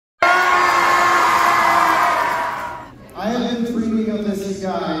you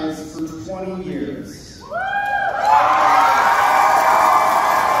guys for 20 years.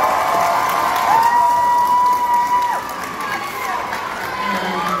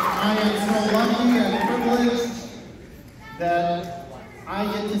 I am so lucky and privileged that I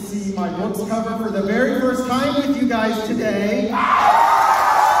get to see my book's cover for the very first time with you guys today.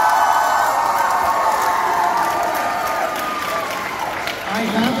 I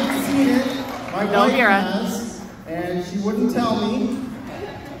haven't seen it. My wife has, and she wouldn't tell me.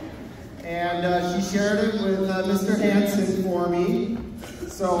 And she shared it with Mr. Hansen for me.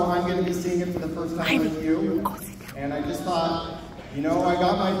 So I'm going to be seeing it for the first time with you. And I just thought, you know, I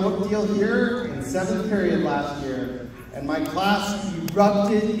got my book deal here in 7th period last year, and my class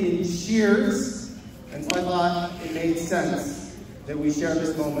erupted in cheers, and so I thought it made sense that we share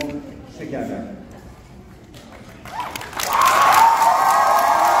this moment together.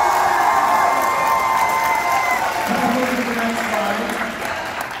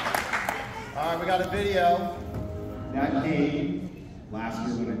 All right, we got a video that came last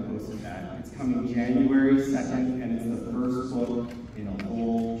year when I posted that. It's coming January 2nd, and it's the first book in a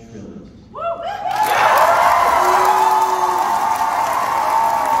whole trilogy.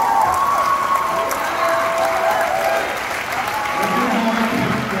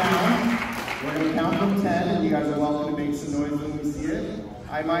 We're going to count from 10, and you guys are welcome to make some noise when we see it.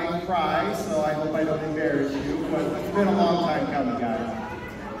 I might cry, so I hope I don't embarrass you, but it's been a long time coming, guys.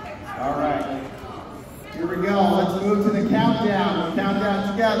 All right. Here we go. Let's move to the countdown. We'll count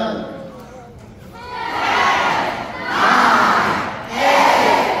down together.